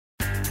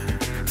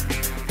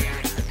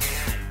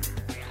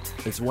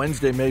It's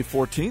Wednesday, May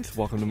 14th.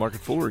 Welcome to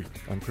Market Foolery.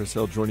 I'm Chris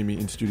Hill. Joining me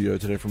in studio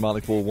today from Motley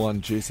Fool One,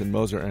 Jason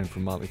Moser, and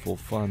from Motley Fool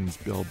Funds,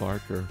 Bill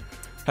Barker.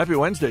 Happy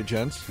Wednesday,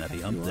 gents.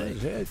 Happy Hump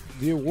Day.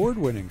 The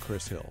award-winning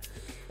Chris Hill.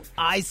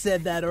 I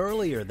said that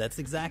earlier. That's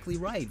exactly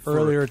right.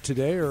 Earlier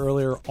today or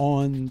earlier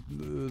on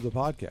the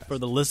podcast? For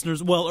the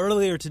listeners, well,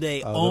 earlier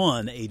today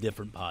on a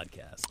different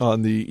podcast.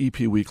 On the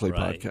EP Weekly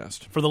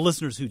podcast. For the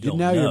listeners who don't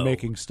know. Now You're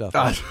making stuff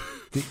up.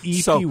 The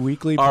EP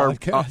Weekly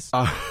podcast?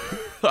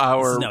 This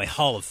is now a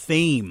Hall of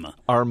Fame.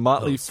 Our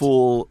Motley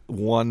Fool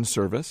One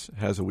service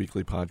has a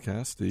weekly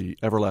podcast, the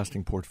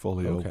Everlasting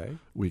Portfolio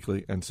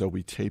Weekly, and so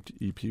we taped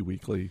EP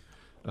Weekly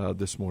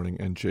this morning,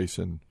 and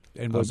Jason...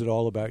 And was it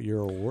all about your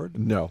award?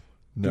 No.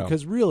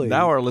 Because really...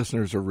 Now our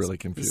listeners are really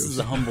confused. This is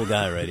a humble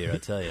guy right here, I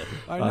tell you.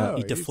 I know.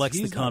 He deflects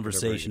the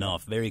conversation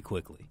off very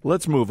quickly.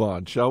 Let's move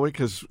on, shall we?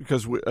 Because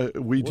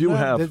we do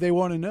have... They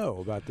want to know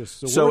about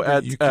this award so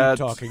that you keep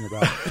talking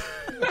about.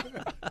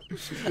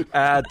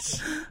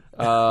 At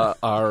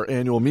our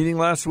annual meeting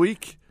last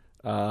week,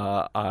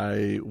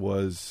 I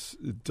was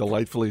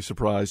delightfully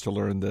surprised to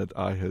learn that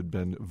I had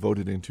been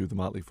voted into the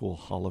Motley Fool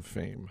Hall of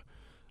Fame,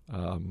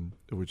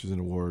 which is an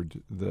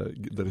award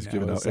that is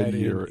given out every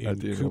year at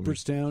the annual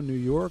Cooperstown, New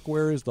York.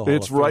 Where is the Hall of Fame?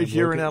 It's right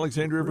here in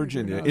Alexandria,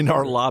 Virginia, in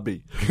our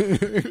lobby.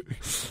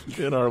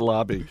 In our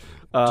lobby.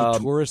 Do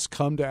tourists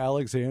come to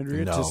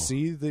Alexandria to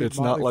see the It's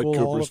Motley not like Fool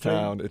Hall of Fame?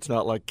 Cooperstown. It's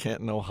not like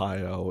Canton,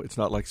 Ohio. It's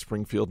not like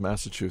Springfield,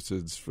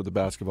 Massachusetts for the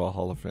Basketball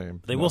Hall of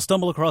Fame. They will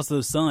stumble across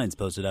those signs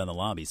posted out in the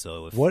lobby.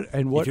 So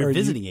if you're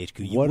visiting HQ,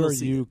 you what will are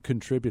see you it.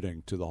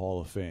 contributing to the Hall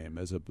of Fame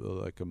as a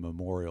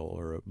memorial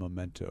or a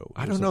memento?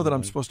 I don't know that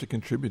I'm supposed to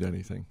contribute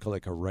anything.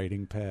 Like a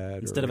writing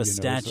pad? Instead of a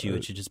statue,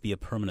 it should just be a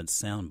permanent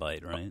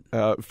soundbite,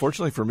 right?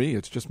 Fortunately for me,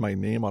 it's just my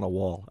name on a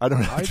wall. I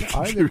don't have to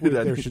I contribute think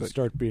anything. there should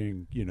start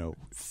being,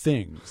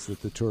 things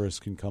that the tourists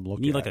can come look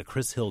at. You need like a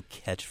Chris Hill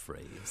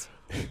catchphrase.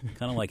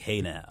 Kind of like,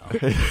 hey now.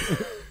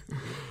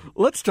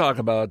 Let's talk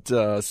about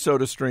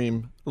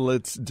SodaStream.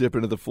 Let's dip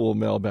into the full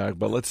mailbag,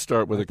 but let's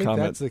start with I a think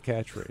comment. That's the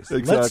catchphrase.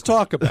 Exactly. Let's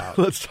talk about.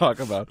 Let's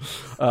talk about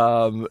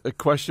a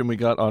question we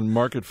got on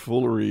Market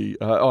Foolery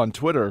on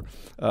Twitter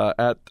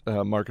at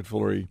Market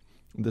Foolery.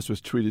 This was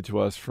tweeted to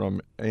us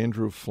from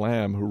Andrew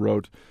Flam, who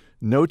wrote,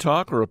 "No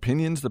talk or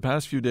opinions the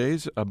past few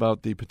days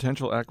about the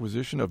potential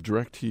acquisition of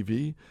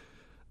DirecTV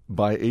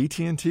by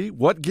AT&T.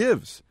 What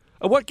gives?"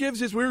 What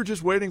gives is we were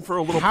just waiting for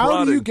a little How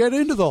prodding. do you get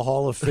into the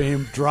Hall of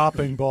Fame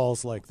dropping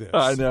balls like this?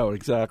 I know,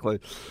 exactly.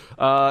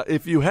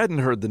 If you hadn't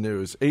heard the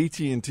news,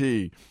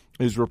 AT&T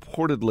is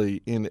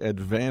reportedly in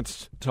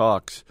advanced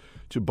talks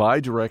to buy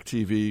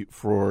DirecTV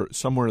for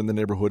somewhere in the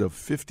neighborhood of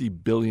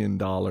 $50 billion.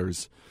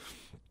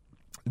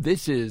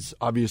 This is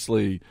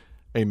obviously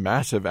a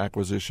massive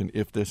acquisition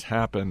if this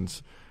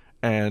happens.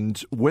 And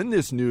when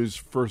this news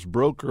first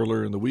broke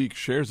earlier in the week,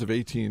 shares of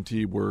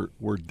AT&T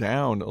were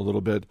down a little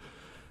bit.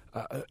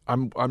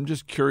 I'm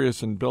just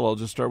curious, and Bill, I'll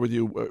just start with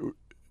you.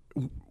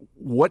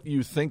 What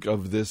you think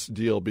of this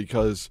deal?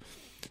 Because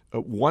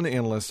one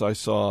analyst I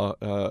saw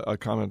a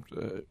comment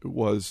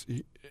was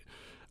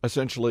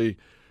essentially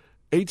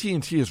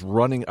AT&T is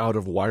running out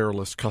of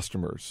wireless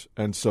customers,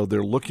 and so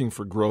they're looking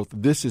for growth.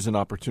 This is an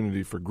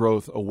opportunity for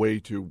growth, a way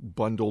to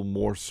bundle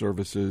more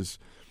services,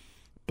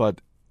 but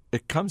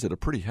it comes at a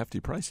pretty hefty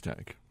price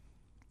tag.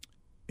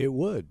 It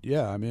would,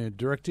 yeah. I mean,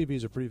 DirecTV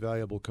is a pretty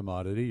valuable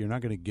commodity. You're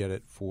not going to get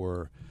it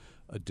for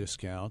a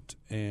discount,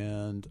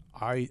 and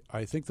I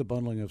think the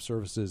bundling of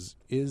services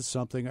is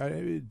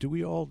something. Do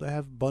we all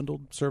have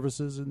bundled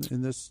services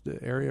in this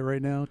area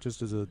right now,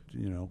 just as a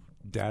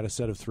data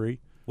set of three?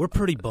 We're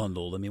pretty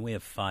bundled. I mean, we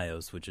have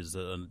Fios, which is,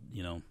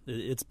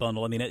 it's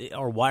bundled. I mean,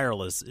 our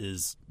wireless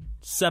is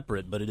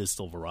separate, but it is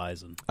still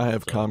Verizon. I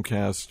have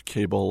Comcast,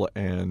 cable,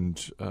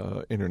 and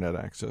internet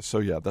access. So,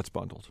 yeah, that's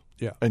bundled.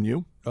 Yeah. And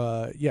you?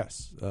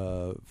 Yes,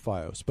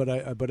 Fios.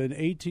 But an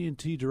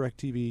AT&T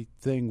DirecTV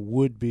thing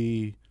would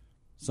be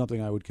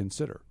something I would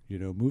consider,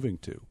 moving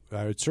to.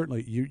 I would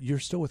certainly. You're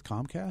still with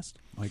Comcast?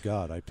 My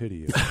God, I pity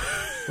you.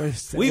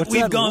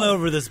 We've gone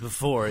over this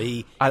before.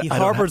 He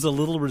harbors a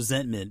little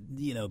resentment,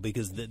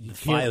 because the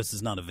Fios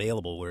is not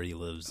available where he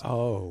lives.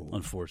 Oh,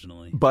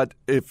 unfortunately. But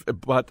if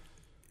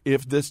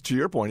this, to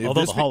your point,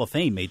 although the Hall of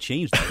Fame may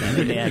change that,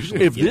 they may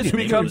actually if this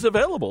becomes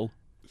available.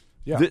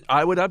 Yeah.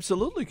 I would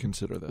absolutely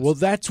consider this. Well,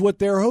 that's what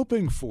they're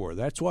hoping for.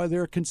 That's why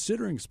they're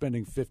considering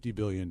spending $50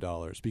 billion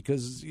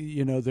because,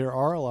 there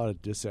are a lot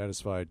of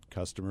dissatisfied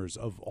customers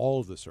of all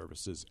of the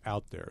services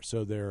out there.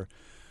 So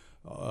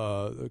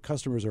the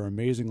customers are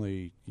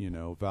amazingly,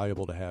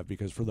 valuable to have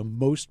because for the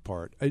most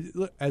part,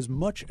 as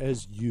much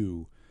as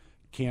you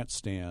can't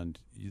stand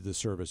the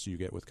service you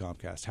get with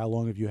Comcast, how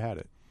long have you had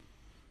it?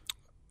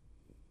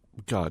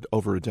 God,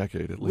 over a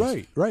decade at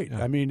least. Right.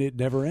 Yeah. I mean, it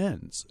never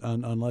ends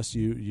unless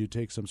you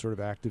take some sort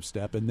of active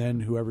step, and then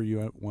whoever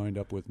you wind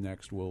up with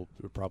next will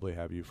probably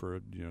have you for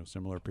a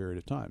similar period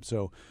of time.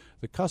 So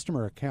the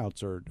customer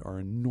accounts are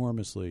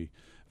enormously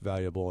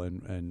valuable,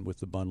 and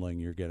with the bundling,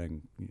 you're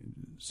getting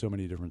so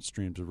many different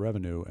streams of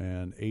revenue,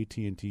 and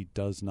AT&T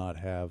does not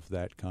have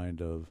that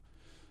kind of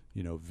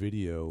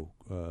video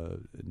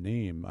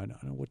name. I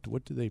don't know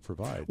what do they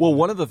provide. Well,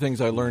 one of the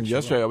things I learned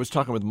yesterday, I was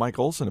talking with Mike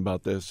Olson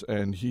about this,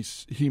 and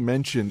he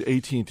mentioned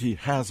AT&T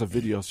has a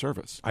video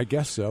service. I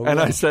guess so. And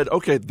I said,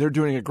 okay, they're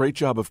doing a great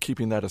job of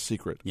keeping that a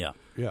secret. Yeah.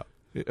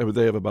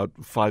 They have about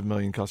 5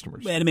 million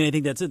customers. And I mean, I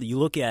think that's it. You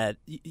look at,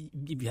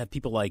 you have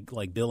people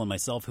like Bill and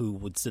myself who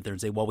would sit there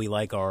and say, well, we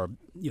like our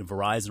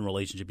Verizon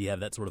relationship. You have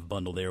that sort of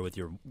bundle there with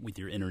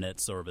your internet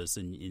service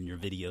and your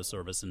video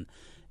service.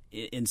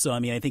 And so, I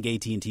mean, I think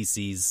AT&T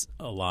sees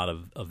a lot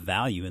of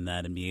value in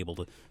that and being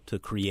able to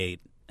create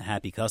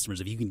happy customers.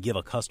 If you can give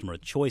a customer a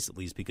choice at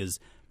least, because,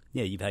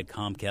 you've had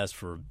Comcast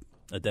for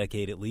a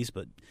decade at least,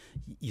 but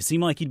you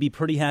seem like you'd be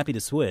pretty happy to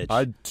switch.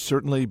 I'd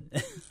certainly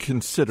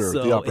consider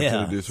the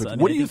opportunity to switch. I mean,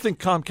 what do you think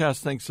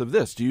Comcast thinks of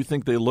this? Do you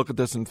think they look at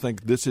this and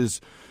think this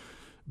is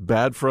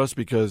bad for us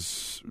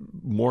because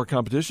more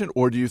competition?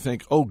 Or do you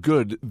think, oh,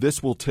 good,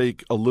 this will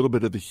take a little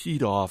bit of the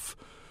heat off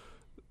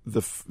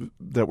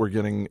that we're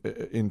getting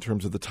in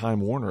terms of the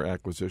Time Warner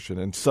acquisition,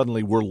 and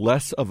suddenly we're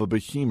less of a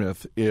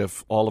behemoth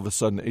if all of a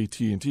sudden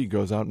AT&T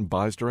goes out and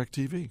buys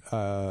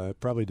DirecTV? It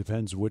probably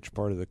depends which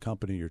part of the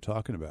company you're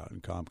talking about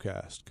in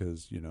Comcast,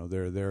 because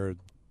they're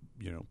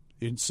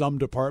in some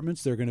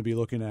departments they're going to be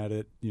looking at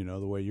it the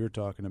way you're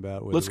talking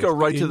about. Let's go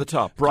right to the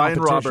top. Brian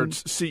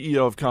Roberts,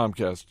 CEO of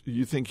Comcast.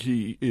 You think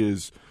he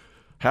is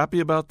happy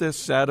about this,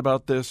 sad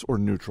about this, or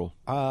neutral?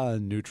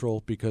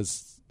 Neutral,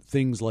 because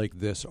things like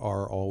this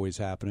are always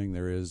happening.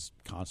 There is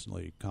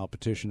constantly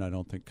competition. I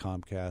don't think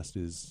Comcast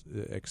is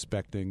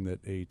expecting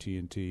that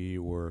AT&T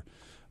or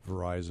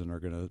Verizon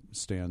are going to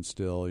stand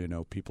still.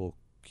 People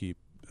keep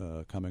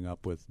coming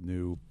up with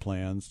new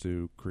plans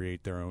to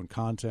create their own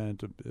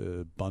content,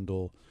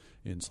 bundle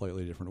in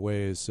slightly different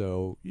ways.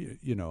 So,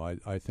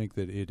 I think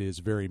that it is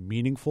very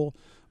meaningful,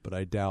 but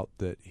I doubt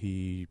that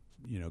he,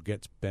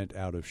 gets bent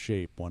out of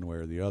shape one way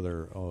or the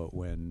other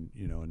when,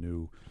 a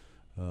new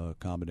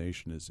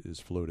combination is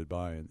floated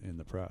by in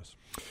the press.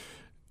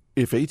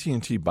 If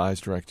AT&T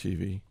buys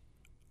DirecTV,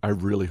 I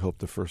really hope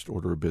the first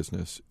order of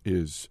business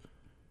is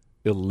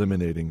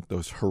eliminating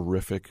those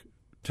horrific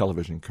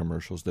television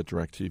commercials that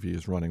DirecTV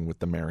is running with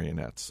the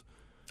marionettes.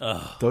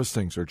 Those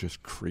things are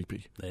just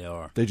creepy. They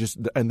are. They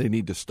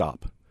need to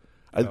stop.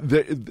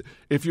 Yeah.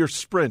 If you're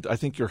Sprint, I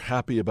think you're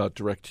happy about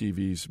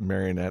DirecTV's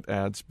marionette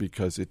ads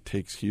because it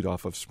takes heat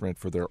off of Sprint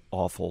for their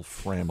awful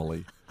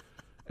Framily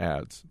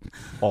ads.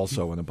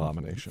 Also an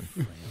abomination.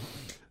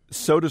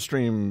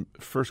 SodaStream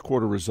first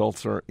quarter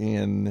results are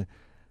in.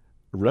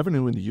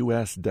 Revenue in the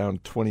U.S. down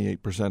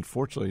 28%.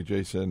 Fortunately,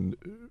 Jason,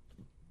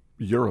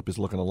 Europe is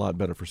looking a lot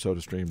better for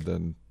SodaStream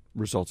than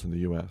results in the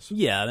U.S.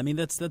 Yeah, I mean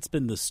that's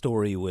been the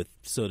story with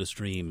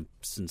SodaStream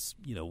since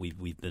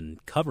we've been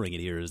covering it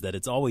here, is that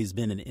it's always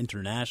been an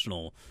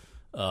international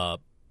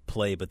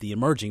play, but the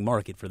emerging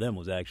market for them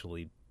was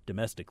actually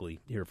domestically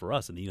here for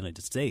us in the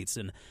United States,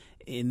 and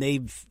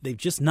they've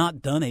just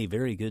not done a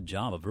very good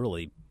job of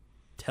really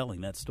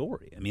telling that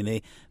story. I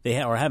mean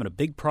they are having a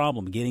big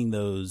problem getting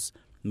those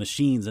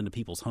machines into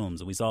people's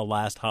homes, and we saw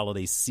last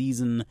holiday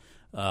season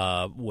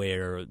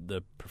where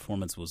the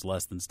performance was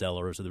less than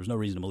stellar, so there was no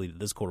reason to believe that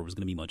this quarter was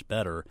going to be much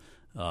better,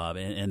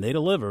 and they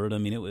delivered. I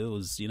mean, it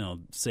was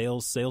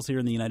sales here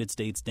in the United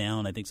States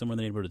down, I think somewhere in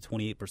the neighborhood of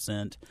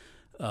 28%.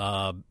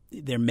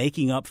 They're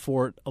making up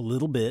for it a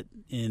little bit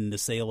in the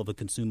sale of the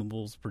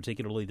consumables,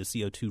 particularly the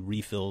CO2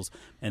 refills,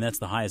 and that's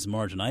the highest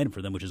margin item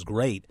for them, which is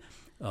great.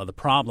 The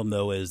problem,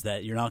 though, is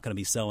that you're not going to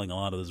be selling a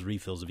lot of those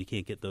refills if you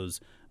can't get those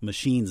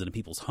machines into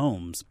people's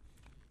homes.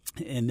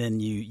 And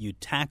then you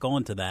tack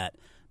on to that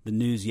the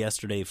news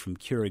yesterday from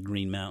Keurig,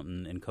 Green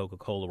Mountain, and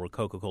Coca-Cola, where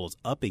Coca-Cola is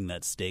upping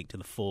that stake to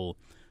the full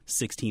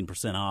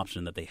 16%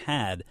 option that they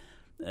had.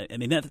 I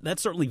mean, that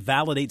certainly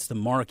validates the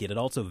market. It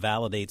also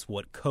validates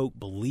what Coke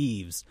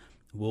believes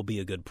will be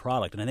a good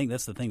product. And I think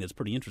that's the thing that's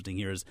pretty interesting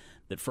here, is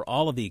that for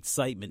all of the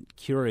excitement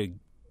Keurig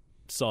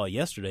saw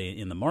yesterday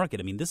in the market,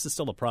 I mean, this is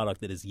still a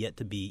product that is yet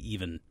to be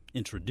even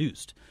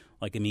introduced.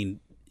 Like, I mean,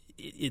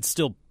 it's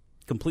still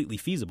completely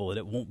feasible that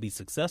it won't be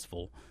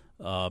successful,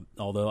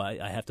 although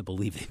I have to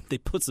believe they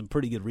put some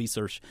pretty good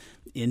research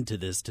into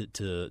this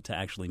to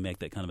actually make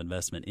that kind of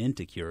investment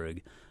into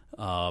Keurig.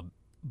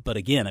 But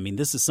again, I mean,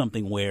 this is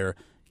something where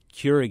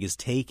Keurig is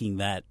taking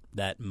that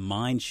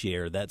mind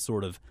share, that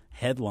sort of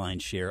headline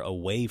share,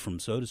 away from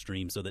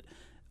SodaStream, so that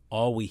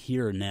all we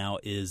hear now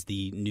is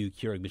the new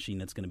Keurig machine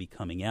that's going to be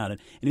coming out. And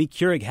I mean,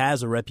 Keurig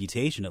has a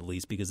reputation, at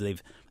least, because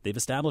they've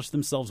established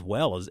themselves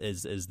well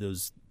as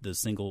those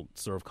single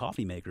serve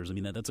coffee makers. I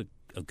mean, that's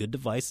a good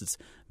device. It's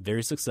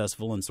very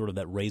successful in sort of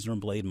that razor and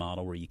blade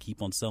model where you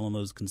keep on selling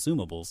those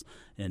consumables.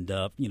 And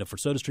for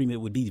SodaStream, it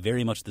would be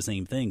very much the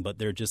same thing, but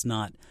they're just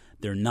not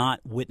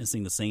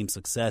witnessing the same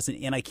success.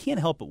 And I can't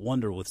help but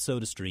wonder with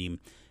SodaStream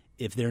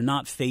if they're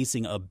not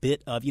facing a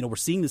bit of, we're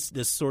seeing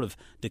this sort of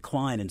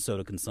decline in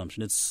soda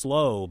consumption. It's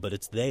slow, but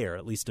it's there,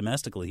 at least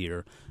domestically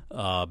here.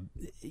 I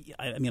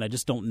mean, I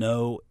just don't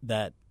know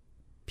that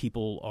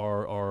people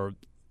are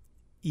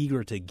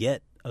eager to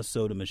get a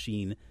soda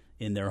machine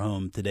in their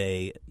home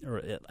today,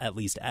 or at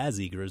least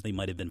as eager as they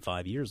might have been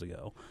 5 years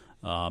ago.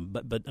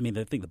 But I mean,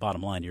 I think the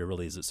bottom line here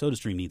really is that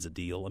SodaStream needs a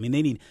deal. I mean,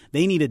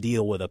 they need a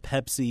deal with a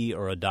Pepsi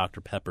or a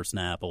Dr. Pepper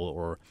Snapple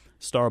or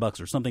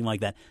Starbucks or something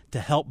like that to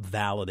help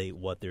validate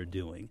what they're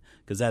doing.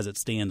 Because as it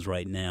stands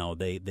right now,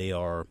 they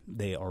are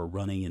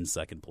running in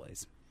second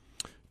place.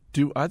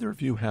 Do either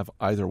of you have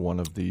either one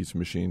of these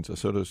machines, a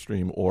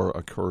SodaStream or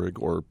a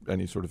Keurig or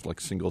any sort of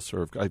like single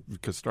serve?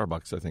 Because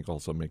Starbucks, I think,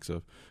 also makes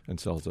and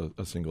sells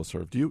a single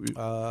serve. Do you?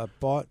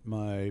 Bought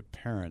my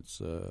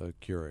parents a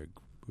Keurig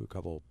a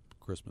couple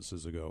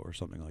Christmases ago or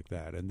something like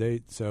that,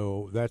 and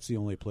so that's the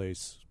only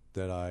place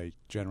that I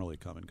generally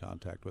come in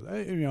contact with.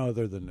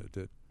 Other than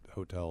the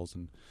hotels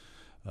and.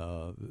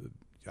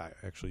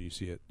 Actually, you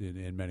see it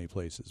in many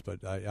places,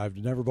 but I've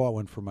never bought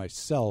one for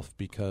myself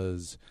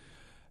because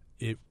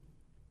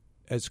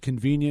as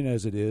convenient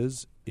as it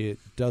is,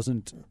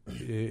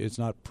 it's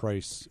not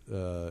price.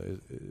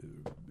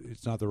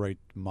 It's not the right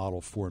model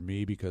for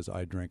me because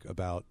I drink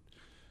about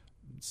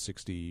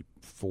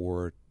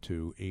 64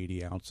 to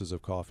 80 ounces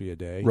of coffee a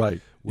day.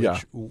 Right.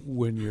 Which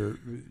when you're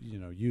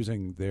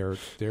using their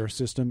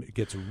system, it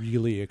gets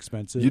really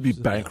expensive. You'd be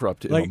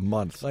bankrupt in a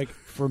month. Like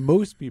for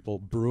most people,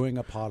 brewing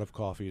a pot of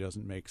coffee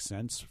doesn't make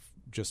sense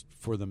just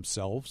for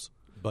themselves,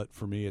 but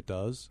for me it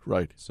does.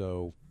 Right.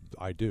 So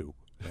I do.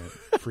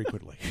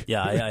 Frequently.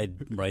 Yeah, I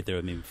right there.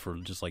 I mean, for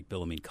just like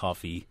Bill, I mean,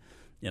 coffee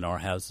in our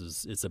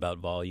house it's about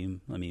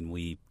volume. I mean,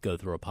 we go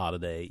through a pot a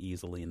day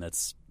easily, and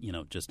that's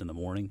just in the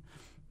morning.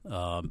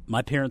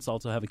 My parents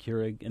also have a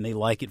Keurig, and they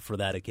like it for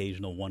that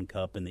occasional one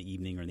cup in the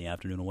evening or in the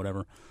afternoon or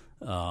whatever.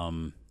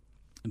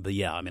 But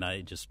yeah, I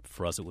mean,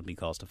 for us it would be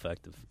cost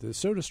effective. The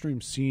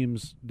SodaStream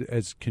seems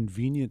as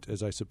convenient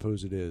as I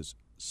suppose it is,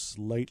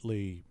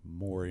 slightly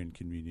more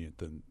inconvenient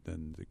than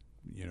the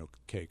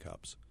K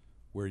cups,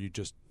 where you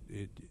just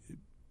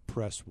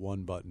press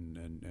one button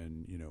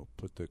and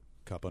put the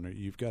cup under.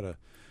 You've got to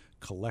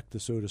collect the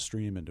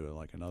SodaStream into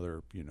like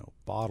another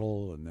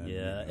bottle, and then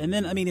and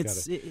then I mean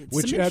it's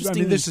which I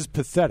mean this is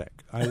pathetic.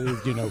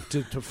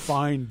 To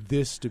find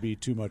this to be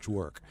too much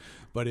work,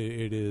 but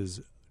it is.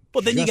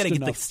 Well, then you got to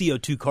get the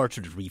CO2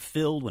 cartridge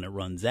refilled when it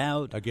runs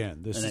out. Again,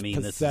 this is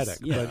pathetic.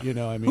 But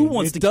who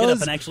wants to get up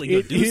and actually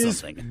go do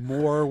something? It is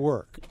more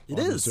work. It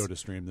on is the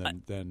SodaStream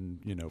than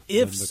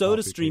if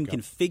SodaStream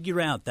can figure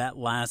out that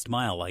last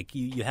mile, like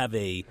you have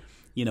a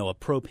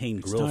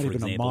propane grill, for example.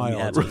 It's not even a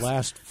mile. It's a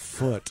last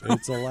foot.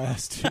 It's a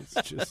last. It's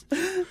just.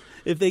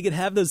 If they could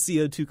have those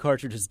CO2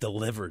 cartridges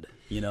delivered,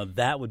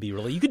 that would be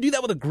really. You could do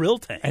that with a grill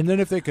tank. And then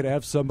if they could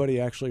have somebody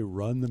actually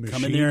run the machine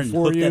come in there and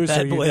for hook you, that bad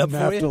so you boy didn't up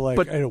have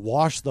for to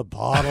wash the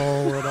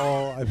bottle and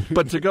all. I mean,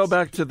 but to go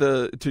back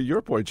to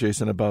your point,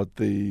 Jason, about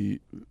the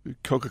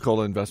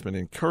Coca-Cola investment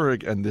in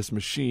Keurig and this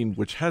machine,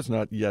 which has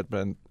not yet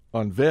been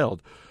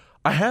unveiled,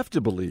 I have to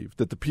believe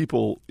that the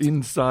people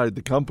inside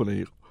the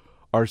company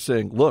are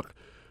saying, look,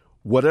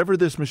 whatever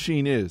this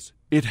machine is,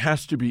 it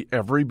has to be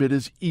every bit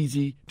as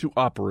easy to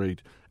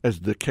operate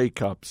as the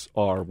K-Cups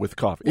are with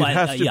coffee. Well, it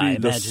has to be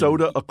the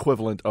soda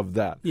equivalent of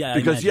that. Yeah,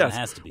 because yes, it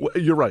has to be.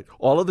 You're right.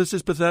 All of this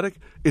is pathetic.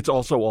 It's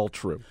also all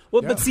true.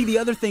 Well, but see, the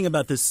other thing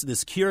about this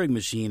Keurig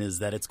machine is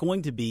that it's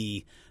going to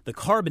be the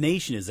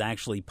carbonation is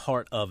actually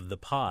part of the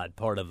pod,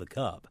 part of the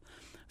cup.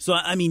 So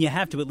I mean, you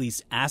have to at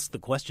least ask the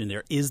question: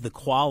 there is the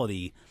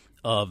quality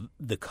of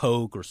the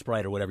Coke or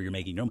Sprite or whatever you're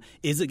making.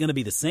 Is it going to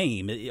be the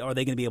same? Are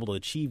they going to be able to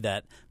achieve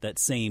that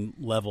same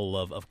level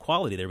of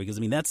quality there? Because,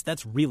 I mean,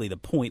 that's really the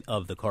point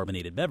of the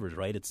carbonated beverage,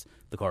 right? It's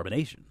the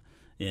carbonation.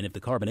 And if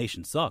the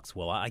carbonation sucks,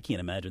 well, I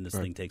can't imagine this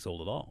thing takes hold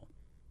at all.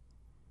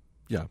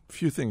 Yeah,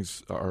 few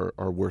things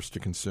are worse to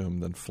consume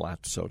than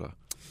flat soda.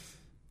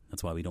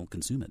 That's why we don't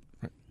consume it.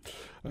 Right.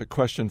 A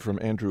question from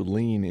Andrew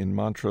Lean in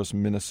Montrose,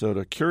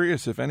 Minnesota.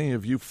 Curious if any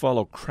of you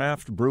follow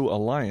Craft Brew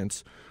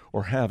Alliance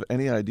or have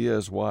any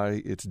ideas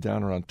why it's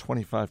down around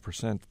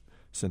 25%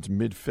 since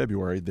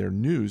mid-February. Their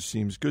news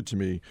seems good to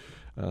me.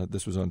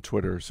 This was on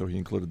Twitter, so he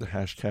included the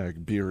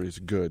hashtag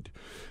 #BeerIsGood.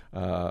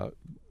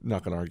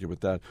 Not going to argue with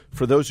that.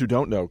 For those who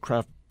don't know,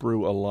 Craft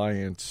Brew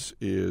Alliance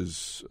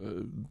is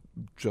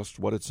just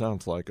what it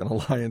sounds like, an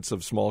alliance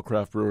of small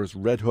craft brewers,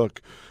 Red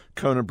Hook,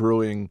 Kona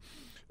Brewing,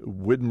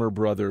 Widmer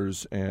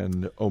Brothers,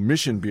 and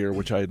Omission Beer,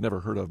 which I had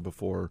never heard of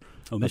before.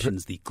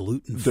 Omission's the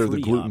gluten-free They're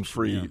the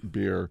gluten-free option,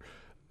 beer.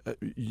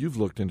 You've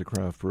looked into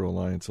Craft Brew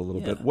Alliance a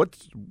little bit.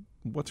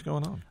 What's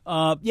going on?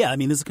 I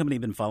mean, this is a company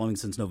I've been following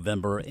since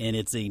November, and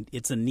it's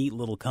a neat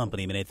little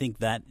company. I mean, I think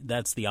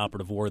that's the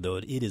operative word, though.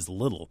 It is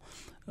little,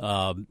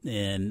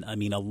 and I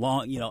mean,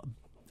 along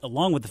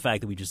with the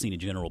fact that we've just seen a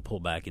general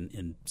pullback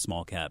in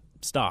small cap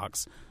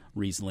stocks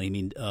recently. I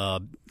mean,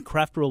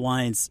 Craft Brew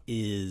Alliance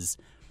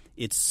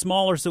it's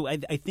smaller, so I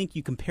think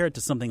you compare it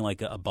to something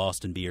like a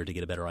Boston Beer to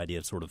get a better idea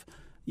of sort of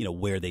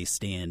where they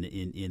stand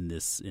in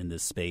this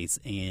space.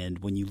 And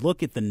when you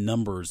look at the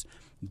numbers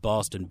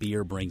Boston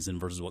Beer brings in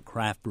versus what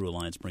Craft Brew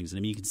Alliance brings in,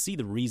 I mean, you can see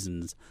the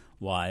reasons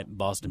why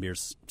Boston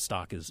Beer's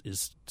stock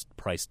is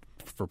priced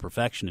for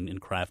perfection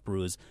and Craft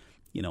Brew is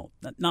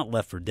not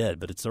left for dead,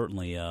 but it's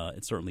certainly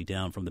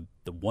down from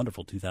the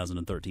wonderful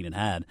 2013 it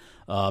had.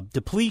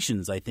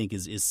 Depletions, I think,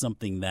 is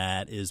something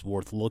that is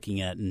worth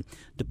looking at, and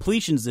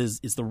depletions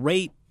is the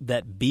rate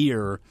that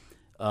beer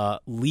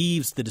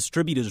leaves the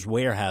distributor's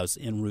warehouse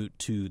en route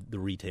to the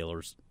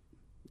retailers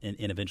and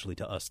eventually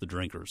to us, the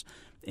drinkers.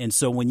 And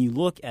so when you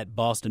look at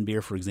Boston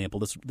Beer, for example,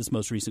 this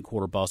most recent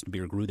quarter, Boston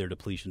Beer grew their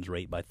depletions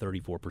rate by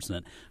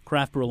 34%.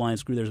 Craft Brew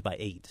Alliance grew theirs by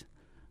 8%.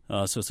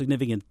 So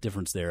significant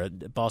difference there.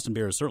 Boston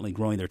Beer is certainly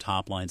growing their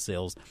top-line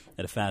sales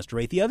at a fast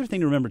rate. The other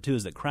thing to remember, too,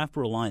 is that Craft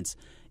Brew Alliance,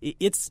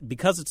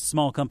 because it's a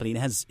small company,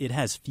 it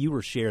has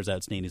fewer shares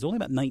outstanding. There's only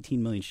about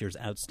 19 million shares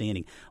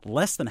outstanding.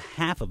 Less than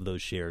half of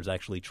those shares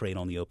actually trade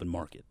on the open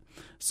market.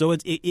 So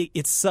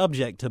it's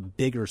subject to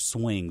bigger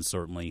swings,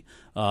 certainly.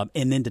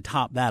 And then to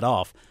top that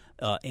off,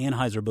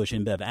 Anheuser-Busch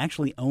InBev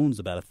actually owns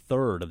about a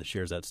third of the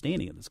shares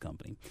outstanding of this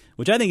company,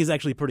 which I think is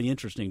actually pretty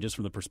interesting just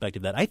from the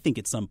perspective that I think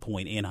at some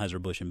point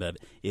Anheuser-Busch InBev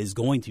is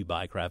going to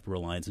buy Craft Brew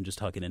Alliance and just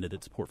tuck it into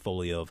its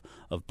portfolio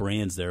of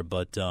brands there.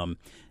 But,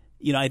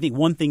 I think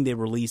one thing they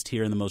released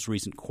here in the most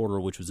recent quarter,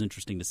 which was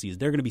interesting to see, is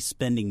they're going to be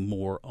spending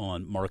more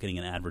on marketing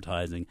and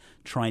advertising,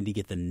 trying to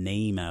get the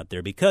name out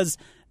there. Because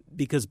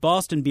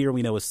Boston Beer,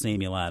 we know, is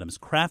Samuel Adams.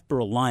 Craft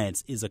Brew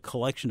Alliance is a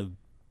collection of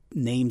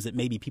names that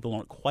maybe people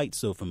aren't quite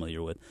so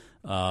familiar with.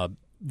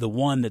 The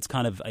one that's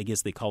kind of, I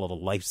guess they call it a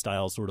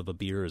lifestyle sort of a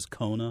beer, is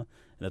Kona.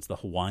 That's the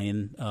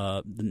Hawaiian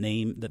the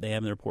name that they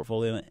have in their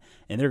portfolio.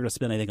 And they're going to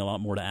spend, I think, a lot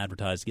more to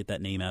advertise to get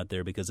that name out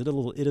there because it is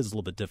a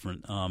little bit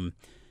different.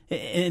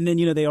 And then,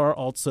 they are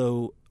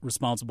also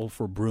responsible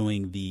for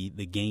brewing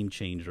the Game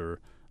Changer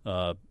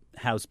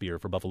house beer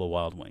for Buffalo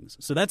Wild Wings.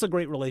 So that's a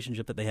great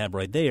relationship that they have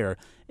right there,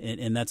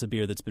 and that's a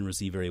beer that's been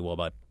received very well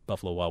by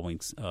Buffalo Wild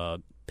Wings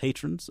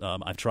patrons.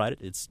 I've tried it.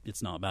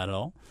 It's not bad at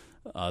all.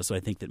 So I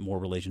think that more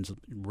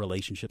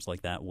relationships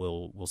like that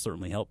will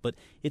certainly help. But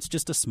it's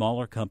just a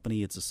smaller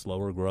company. It's a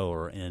slower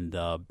grower, and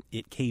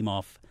it came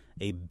off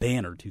a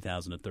banner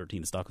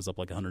 2013. The stock was up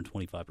like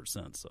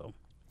 125%. So.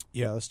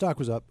 Yeah, the stock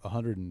was up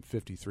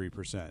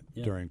 153%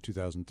 during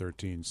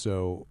 2013.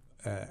 So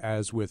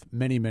as with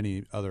many,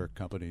 many other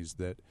companies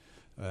that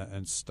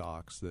and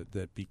stocks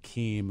that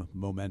became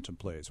momentum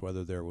plays,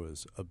 whether there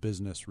was a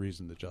business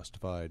reason that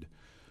justified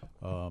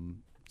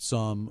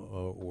some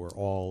or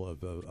all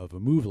of a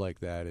move like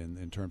that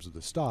in terms of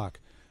the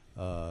stock,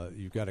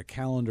 you've got a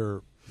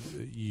calendar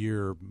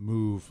year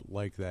move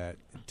like that,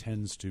 it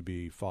tends to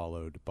be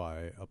followed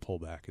by a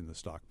pullback in the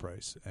stock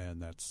price,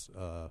 and that's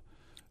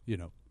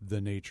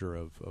the nature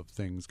of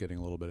things getting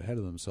a little bit ahead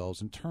of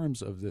themselves. In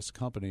terms of this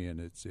company and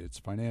its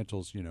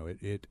financials,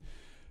 it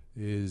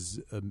is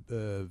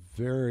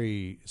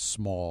very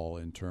small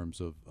in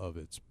terms of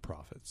its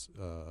profits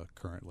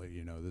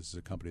currently. This is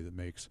a company that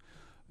makes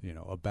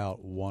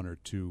about $1 or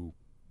 $2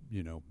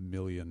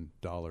 million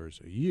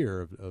a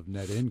year of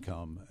net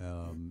income,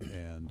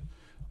 and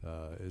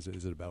is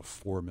at about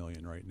 $4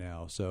 million right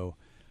now. So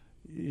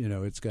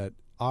it's got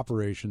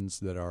operations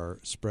that are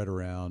spread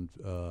around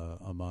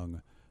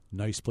among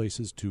nice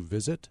places to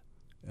visit,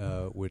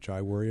 which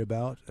I worry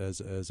about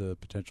as a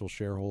potential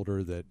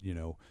shareholder. That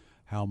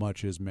how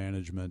much is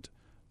management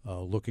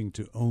looking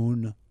to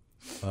own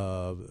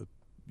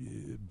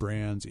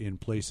brands in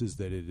places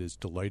that it is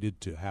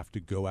delighted to have to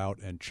go out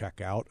and check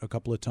out a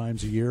couple of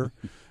times a year.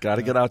 Got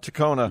to get out to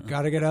Kona.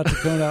 Got to get out to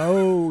Kona.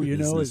 Oh,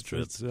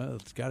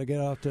 it's got to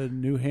get out to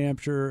New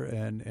Hampshire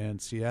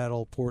and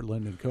Seattle,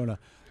 Portland, and Kona.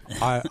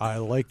 I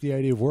like the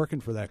idea of working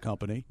for that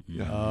company,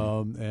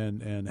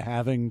 and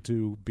having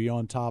to be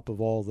on top of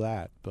all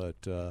that. But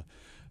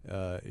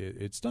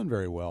it's done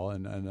very well,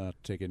 and not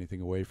to take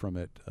anything away from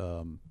it.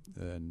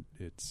 And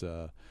it's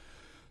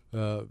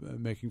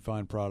making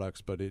fine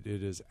products, but it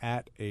is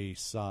at a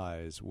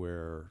size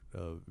where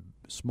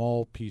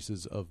small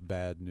pieces of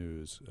bad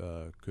news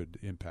could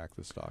impact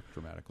the stock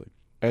dramatically.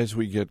 As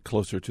we get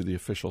closer to the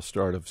official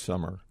start of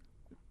summer,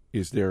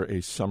 is there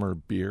a summer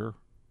beer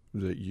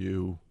that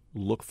you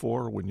look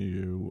for when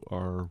you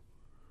are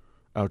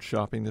out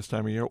shopping this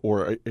time of year,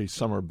 or a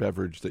summer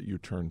beverage that you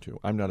turn to?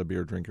 I'm not a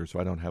beer drinker, so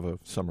I don't have a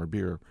summer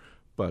beer,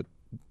 but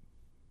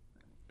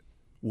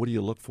what do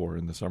you look for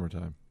in the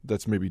summertime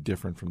that's maybe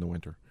different from the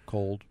winter?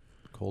 Cold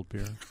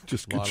beer.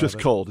 Just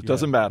cold. It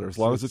doesn't matter as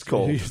long as it's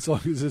cold. As long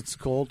as it's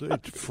cold.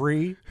 It's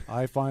free,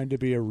 I find to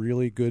be a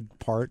really good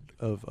part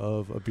of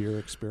a beer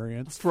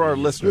experience. For our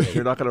listeners,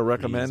 you're not going to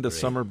recommend a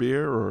summer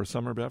beer or a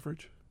summer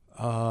beverage?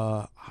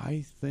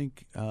 I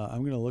think I'm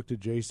going to look to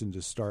Jason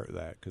to start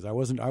that, because I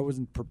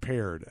wasn't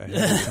prepared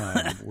ahead of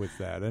time with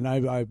that, and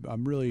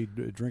I'm really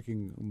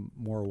drinking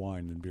more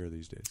wine than beer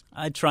these days.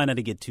 I try not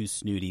to get too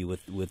snooty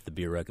with the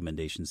beer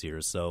recommendations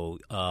here. So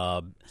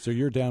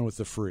you're down with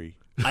the free.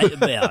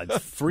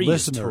 Free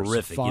is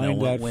terrific.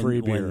 Find that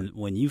free beer.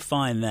 When you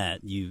find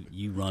that,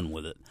 you run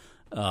with it.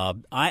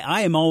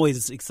 I am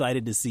always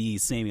excited to see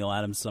Samuel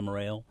Adams Summer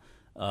Ale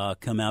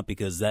come out,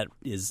 because that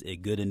is a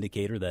good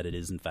indicator that it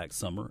is in fact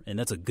summer, and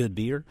that's a good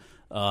beer.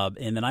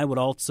 And then I would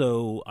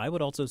also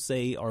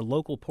say our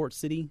local Port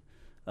City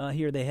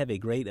Here they have a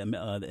great an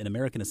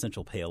American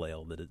Essential Pale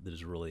Ale that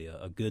is really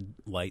a good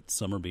light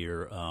summer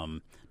beer.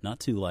 Not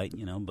too light,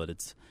 but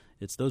it's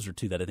those are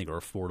two that I think are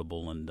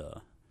affordable and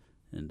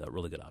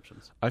really good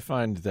options. I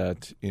find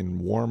that in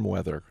warm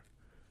weather,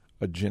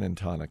 a gin and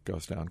tonic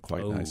goes down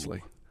quite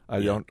nicely.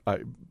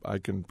 I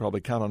can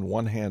probably count on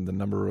one hand the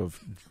number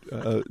of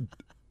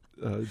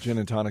gin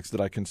and tonics that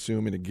I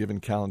consume in a given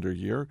calendar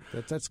year.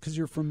 That's because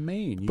you're from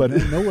Maine. You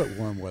don't know what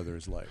warm weather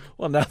is like.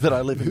 Well, now that I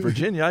live in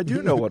Virginia, I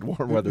do know what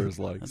warm weather is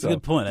like. That's a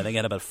good point. I think I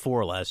had about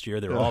 4 last year.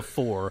 They were all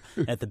 4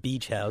 at the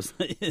beach house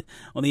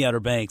on the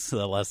Outer Banks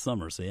last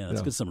summer. So,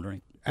 it's a good summer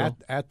drink.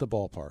 At the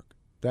ballpark.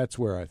 That's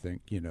where I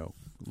think,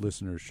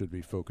 listeners should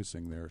be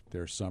focusing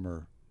their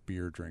summer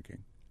beer drinking.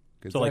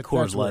 So like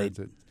Coors Light.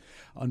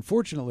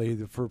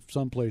 Unfortunately, for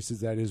some places,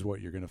 that is what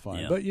you're going to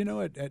find. Yeah.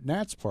 But, at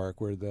Nats Park,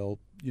 where they'll,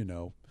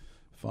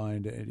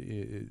 find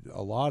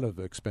a lot of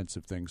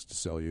expensive things to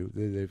sell you.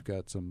 They've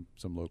got some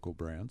local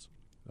brands.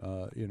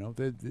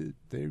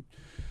 They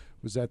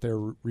was out there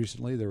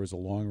recently. There was a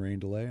long rain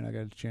delay, and I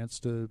got a chance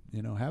to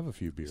have a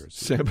few beers.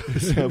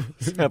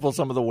 Sample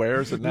some of the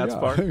wares at Nats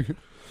Park.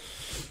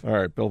 All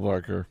right, Bill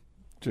Barker,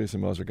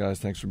 Jason Moser, guys,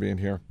 thanks for being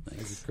here.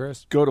 Thanks,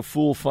 Chris. Go to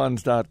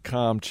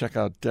foolfunds.com. Check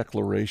out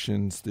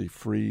Declarations, the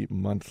free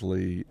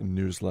monthly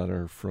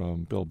newsletter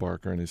from Bill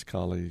Barker and his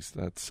colleagues.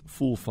 That's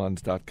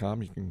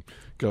foolfunds.com. You can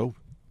go.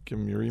 Give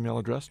them your email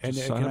address. And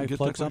can I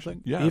plug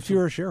something? Yeah. If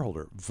you're a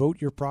shareholder, vote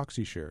your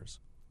proxy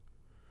shares.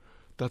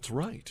 That's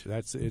right.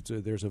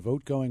 There's a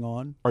vote going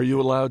on. Are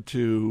you allowed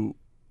to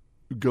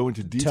go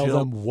into detail?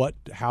 Tell them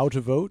how to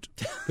vote?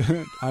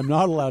 I'm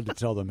not allowed to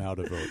tell them how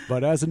to vote.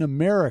 But as an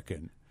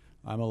American,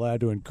 I'm allowed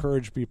to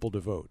encourage people to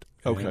vote.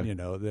 Okay. And,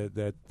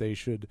 that they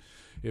should,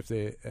 if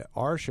they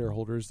are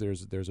shareholders,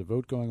 there's a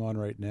vote going on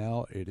right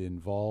now. It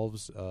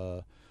involves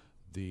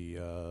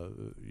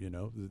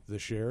the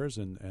shares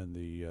and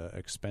the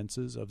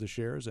expenses of the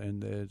shares,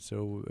 and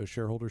so a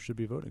shareholder should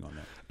be voting on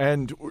that.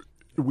 And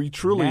we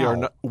truly are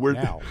not.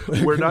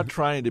 We're not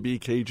trying to be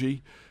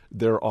cagey.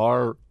 There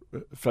are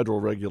federal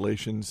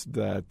regulations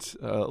that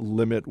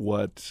limit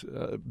what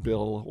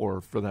Bill,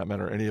 or for that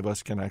matter, any of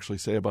us can actually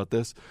say about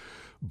this.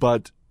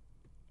 But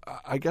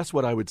I guess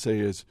what I would say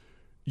is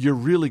you're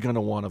really going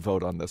to want to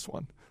vote on this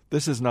one.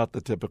 This is not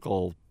the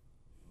typical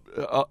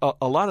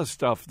a lot of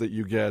stuff that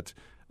you get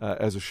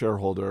as a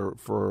shareholder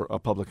for a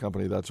public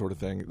company, that sort of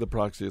thing. The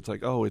proxy, it's like,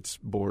 it's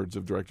boards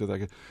of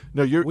directors.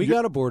 No, we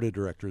got a board of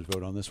directors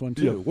vote on this one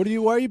too. Yeah.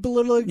 Why are you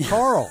belittling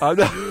Carl?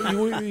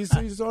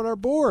 He's on our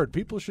board.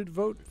 People should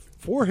vote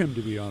for him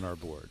to be on our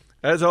board.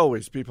 As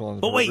always, people on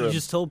the board. But wait, you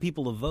just told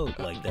people to vote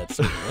like that.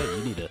 So wait,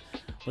 you need to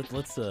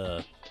let's.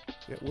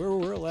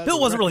 We're allowed. Bill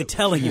wasn't really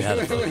telling you how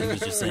to vote. He was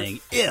just saying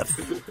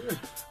if.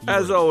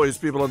 As always,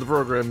 people on the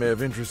program may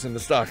have interest in the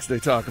stocks they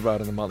talk about,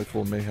 and the Motley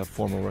Fool may have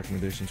formal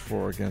recommendations for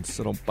or against.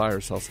 So don't buy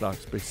or sell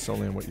stocks based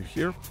solely on what you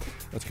hear.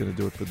 That's going to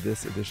do it for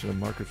this edition of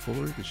Market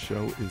Foolery. The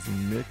show is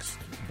mixed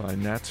by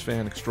Nats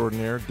fan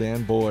extraordinaire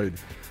Dan Boyd.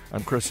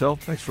 I'm Chris Hill.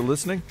 Thanks for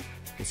listening.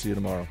 We'll see you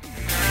tomorrow.